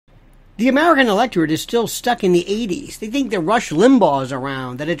The American electorate is still stuck in the 80s. They think that Rush Limbaugh is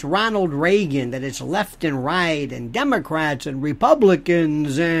around, that it's Ronald Reagan, that it's left and right, and Democrats and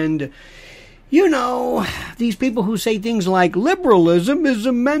Republicans, and, you know, these people who say things like liberalism is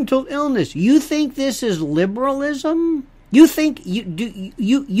a mental illness. You think this is liberalism? You think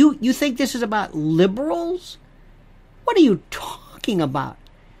you think this is about liberals? What are you talking about?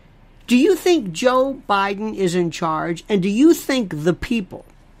 Do you think Joe Biden is in charge? And do you think the people,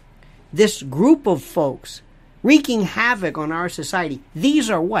 this group of folks wreaking havoc on our society, these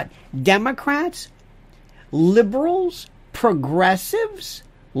are what? Democrats? Liberals? Progressives?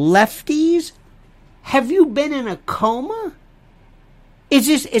 Lefties? Have you been in a coma? Is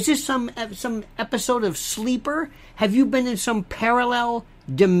this some episode of Sleeper? Have you been in some parallel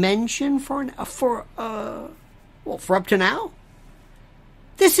dimension for up to now?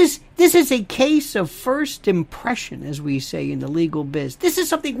 This is a case of first impression, as we say in the legal biz. This is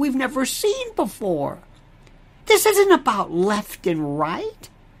something we've never seen before. This isn't about left and right.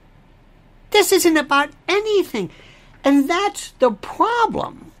 This isn't about anything. And that's the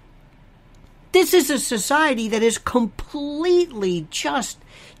problem. This is a society that is completely just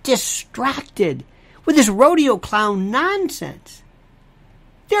distracted with this rodeo clown nonsense.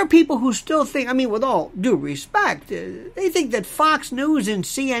 There are people who still think, I mean, with all due respect, they think that Fox News and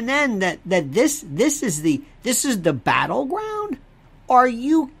CNN, that this is the battleground. Are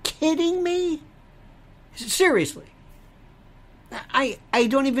you kidding me? Seriously, I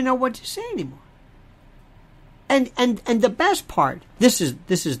don't even know what to say anymore. And the best part, this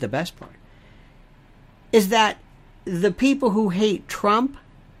is the best part, is that the people who hate Trump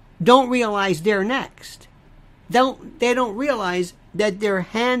don't realize they're next. They don't realize that they're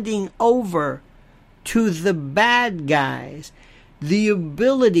handing over to the bad guys the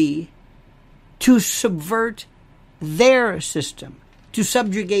ability to subvert their system, to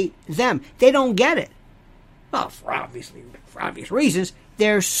subjugate them. They don't get it. Well, for obvious reasons,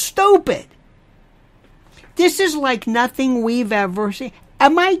 they're stupid. This is like nothing we've ever seen.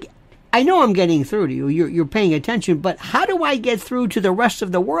 I know I'm getting through to you. You're paying attention, but how do I get through to the rest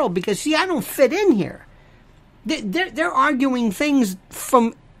of the world? Because, see, I don't fit in here. They're arguing things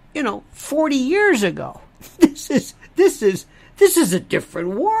from, 40 years ago. This is a different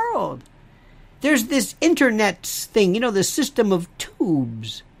world. There's this internet thing, the system of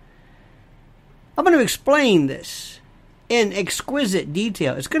tubes. I'm going to explain this in exquisite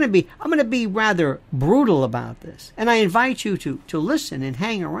detail. I'm going to be rather brutal about this. And I invite you to listen and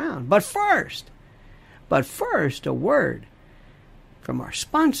hang around. But first, a word from our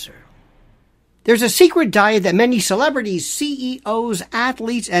sponsor. There's a secret diet that many celebrities, CEOs,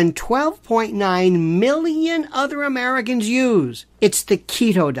 athletes, and 12.9 million other Americans use. It's the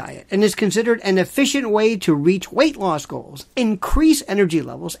keto diet and is considered an efficient way to reach weight loss goals, increase energy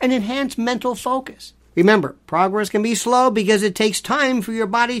levels, and enhance mental focus. Remember, progress can be slow because it takes time for your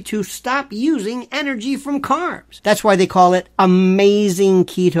body to stop using energy from carbs. That's why they call it amazing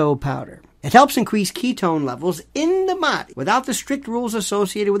keto powder. It helps increase ketone levels in the body without the strict rules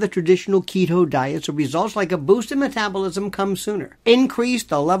associated with a traditional keto diet, so results like a boost in metabolism come sooner. Increase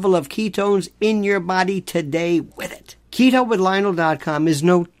the level of ketones in your body today with it. KetoWithLionel.com is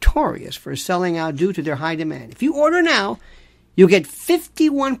notorious for selling out due to their high demand. If you order now, you'll get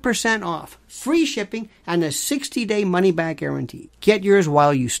 51% off, free shipping, and a 60-day money-back guarantee. Get yours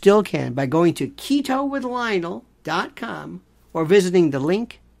while you still can by going to KetoWithLionel.com or visiting the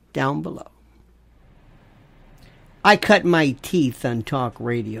link down below. I cut my teeth on talk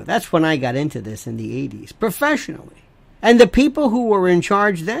radio. That's when I got into this in the 80s, professionally. And the people who were in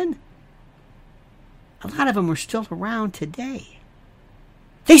charge then, a lot of them are still around today.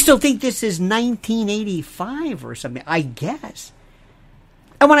 They still think this is 1985 or something, I guess.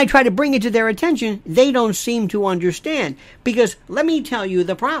 And when I try to bring it to their attention, they don't seem to understand. Because let me tell you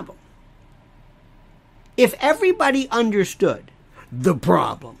the problem. If everybody understood the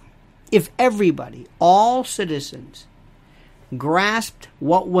problem, if everybody, all citizens, grasped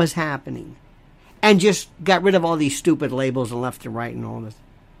what was happening and just got rid of all these stupid labels and left and right and all this,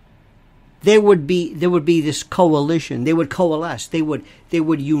 there would be this coalition. They would coalesce. They would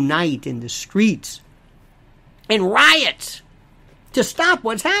unite in the streets and riots to stop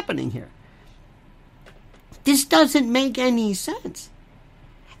what's happening here. This doesn't make any sense.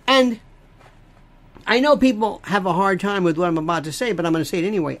 And I know people have a hard time with what I'm about to say, but I'm going to say it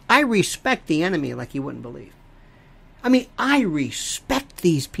anyway. I respect the enemy like you wouldn't believe. I mean, I respect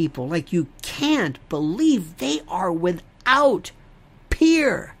these people like you can't believe. They are without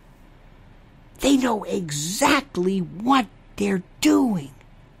peer. They know exactly what they're doing.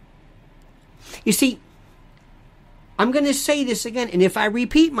 You see, I'm going to say this again, and if I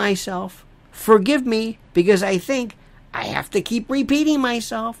repeat myself, forgive me, because I think I have to keep repeating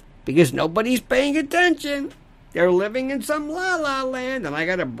myself because nobody's paying attention. They're living in some la-la land, and I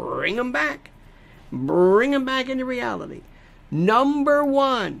got to bring them back. Bring them back into reality. Number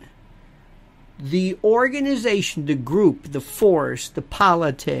one, the organization, the group, the force, the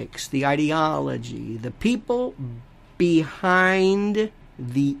politics, the ideology, the people behind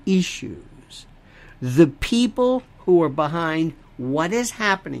the issues, the people who are behind what is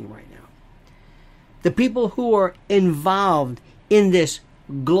happening right now, the people who are involved in this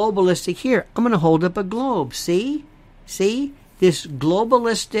globalistic, here, I'm going to hold up a globe. See? This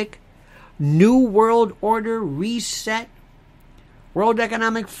globalistic New World Order reset, World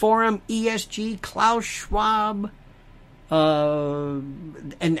Economic Forum, ESG, Klaus Schwab,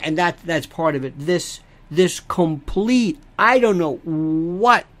 and that's part of it. This complete, I don't know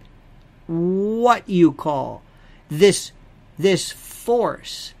what you call this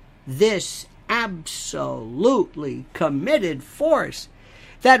force, this absolutely committed force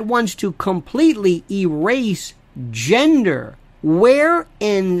that wants to completely erase gender. Where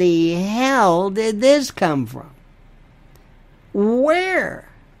in the hell did this come from? Where?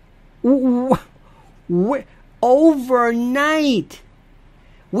 Overnight,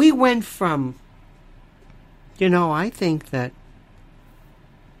 we went from, I think that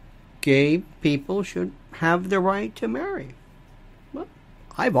gay people should have the right to marry. Well,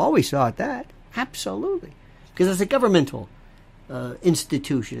 I've always thought that. Absolutely. Because it's a governmental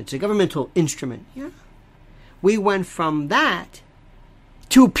institution. It's a governmental instrument. Yeah. We went from that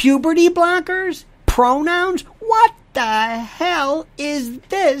to puberty blockers, pronouns. What the hell is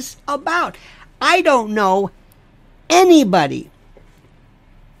this about? I don't know anybody,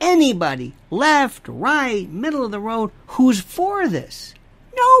 left, right, middle of the road, who's for this.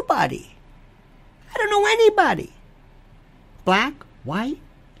 Nobody. I don't know anybody. Black, white,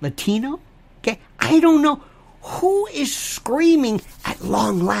 Latino. Okay, I don't know who is screaming at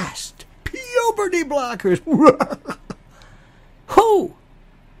long last. Puberty blockers. Who?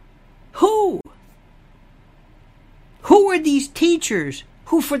 Who are these teachers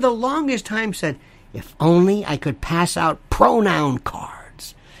who for the longest time said, if only I could pass out pronoun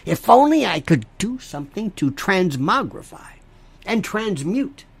cards. If only I could do something to transmogrify and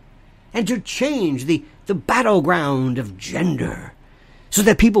transmute and to change the battleground of gender so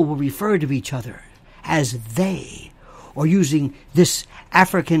that people will refer to each other as they, or using this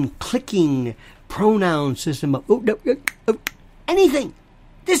African clicking pronoun system of anything.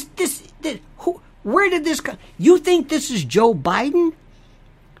 Where did this come? You think this is Joe Biden?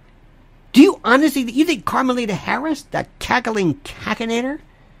 Do you honestly, you think Carmelita Harris, that cackling cackinator,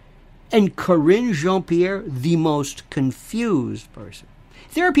 and Corinne Jean-Pierre, the most confused person?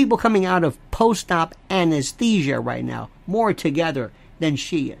 There are people coming out of post-op anesthesia right now, more together than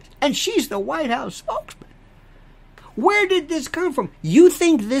she is. And she's the White House spokesman. Where did this come from? You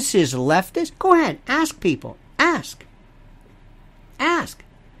think this is leftist? Go ahead, ask people. Ask.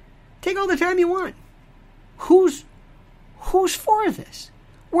 Take all the time you want. Who's for this?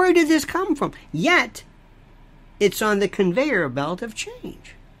 Where did this come from? Yet, it's on the conveyor belt of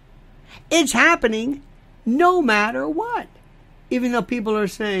change. It's happening no matter what. Even though people are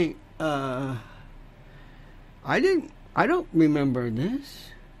saying, I don't remember this.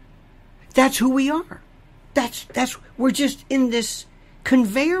 That's who we are. We're just in this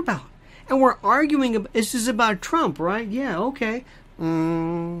conveyor belt. And we're arguing, this is about Trump, right? Yeah, okay.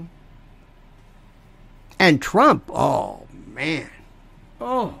 And Trump, oh, man.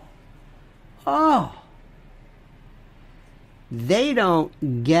 Oh. They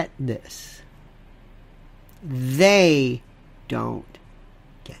don't get this. They don't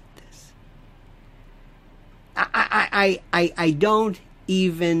get this. I don't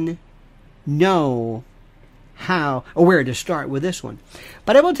even know how or where to start with this one.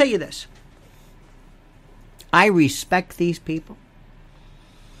 But I will tell you this. I respect these people.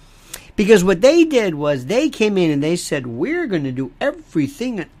 Because what they did was they came in and they said, we're going to do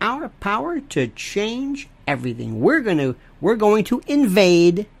everything in our power to change everything. We're going to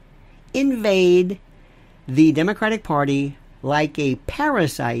invade the Democratic Party like a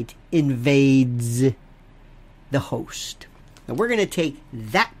parasite invades the host. And we're going to take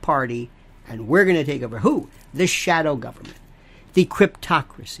that party and we're going to take over who? The shadow government, the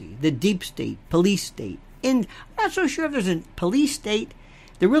cryptocracy, the deep state, police state. And I'm not so sure if there's a police state.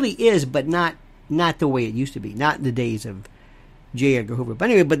 There really is, but not the way it used to be. Not in the days of J. Edgar Hoover. But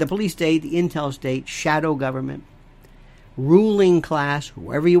anyway, but the police state, the intel state, shadow government, ruling class,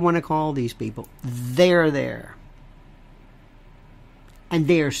 whoever you want to call these people, they're there. And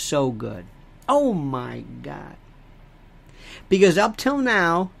they're so good. Oh my God. Because up till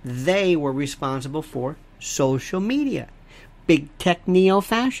now, they were responsible for social media, big tech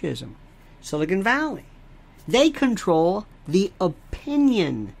neo-fascism, Silicon Valley. They control the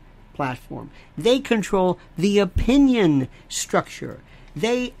opinion platform. They control the opinion structure.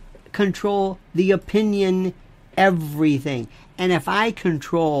 They control the opinion everything. And if I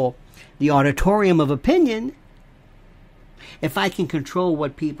control the auditorium of opinion, if I can control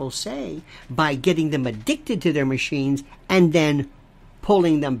what people say by getting them addicted to their machines and then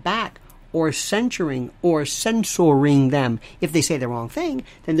pulling them back or censoring them, if they say the wrong thing,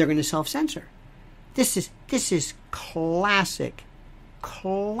 then they're going to self-censor. This is classic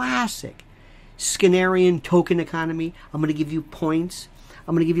Skinnerian token economy. I'm going to give you points.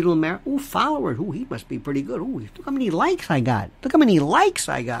 I'm going to give you a little followers. Ooh, he must be pretty good. Ooh, look how many likes I got.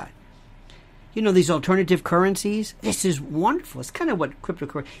 You know, these alternative currencies. This is wonderful. It's kind of what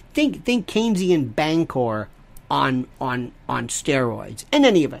cryptocurrency. Think Keynesian Bancor on steroids. In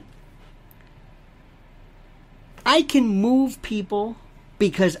any event, I can move people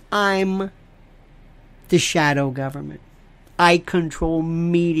because I'm the shadow government. I control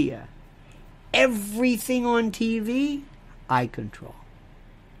media. Everything on TV, I control.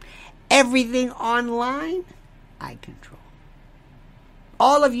 Everything online, I control.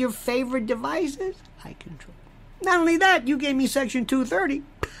 All of your favorite devices, I control. Not only that, you gave me Section 230.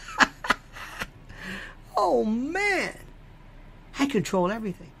 Oh, man. I control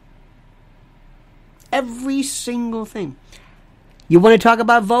everything. Every single thing. You want to talk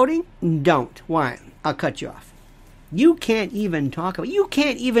about voting? Don't. Why? I'll cut you off. You can't even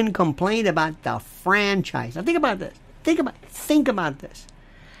complain about the franchise. Now think about this. Think about this.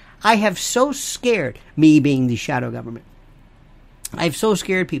 I have so scared, me being the shadow government, I've so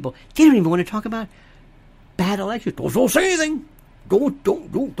scared people, they don't even want to talk about bad elections. Don't say anything.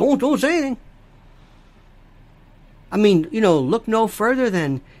 Don't say anything. I mean, you know, look no further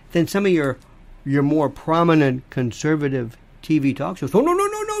than some of your more prominent conservative TV talk shows. Oh,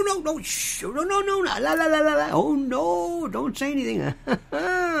 no, shh, no, la. Oh, no, don't say anything.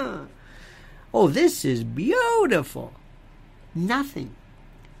 Oh, this is beautiful. Nothing.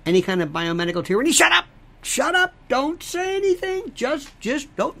 Any kind of biomedical tyranny, shut up, don't say anything, just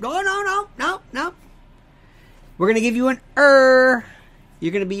don't, no. We're going to give you an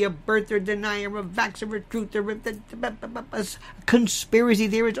You're going to be a birther, denier, a vaxxer, a truther, a conspiracy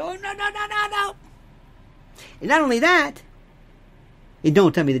theorist. Oh, no. And not only that, and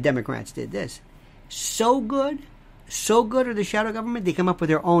don't tell me the Democrats did this. So good are the shadow government, they come up with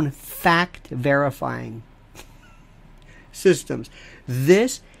their own fact-verifying systems.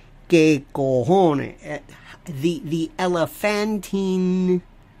 This que cojones, the elephantine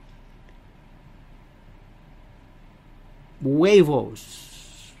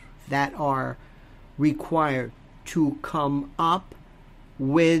huevos that are required to come up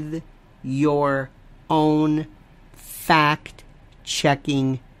with your own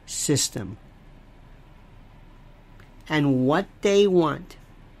fact-checking system. And what they want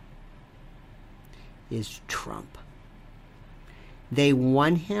is Trump. They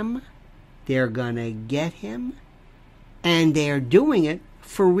want him, they're going to get him, and they're doing it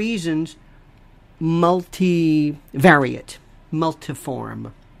for reasons multivariate,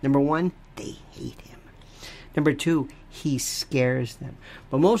 multiform. Number one, they hate him. Number two, he scares them.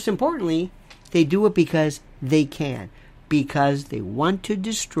 But most importantly, they do it because they can. Because they want to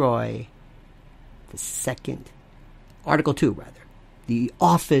destroy the second, Article 2 rather, the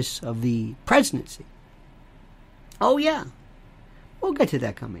office of the presidency. Oh yeah, we'll get to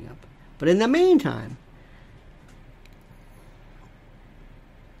that coming up. But in the meantime,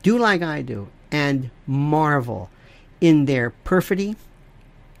 do like I do and marvel in their perfidy,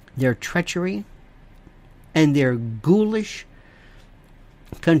 their treachery, and their ghoulish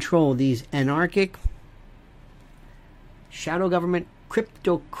control. These anarchic, shadow government,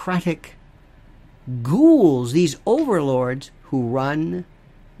 cryptocratic ghouls, these overlords who run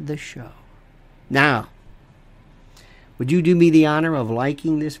the show. Now, would you do me the honor of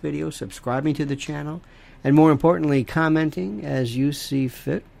liking this video, subscribing to the channel, and more importantly, commenting as you see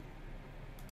fit?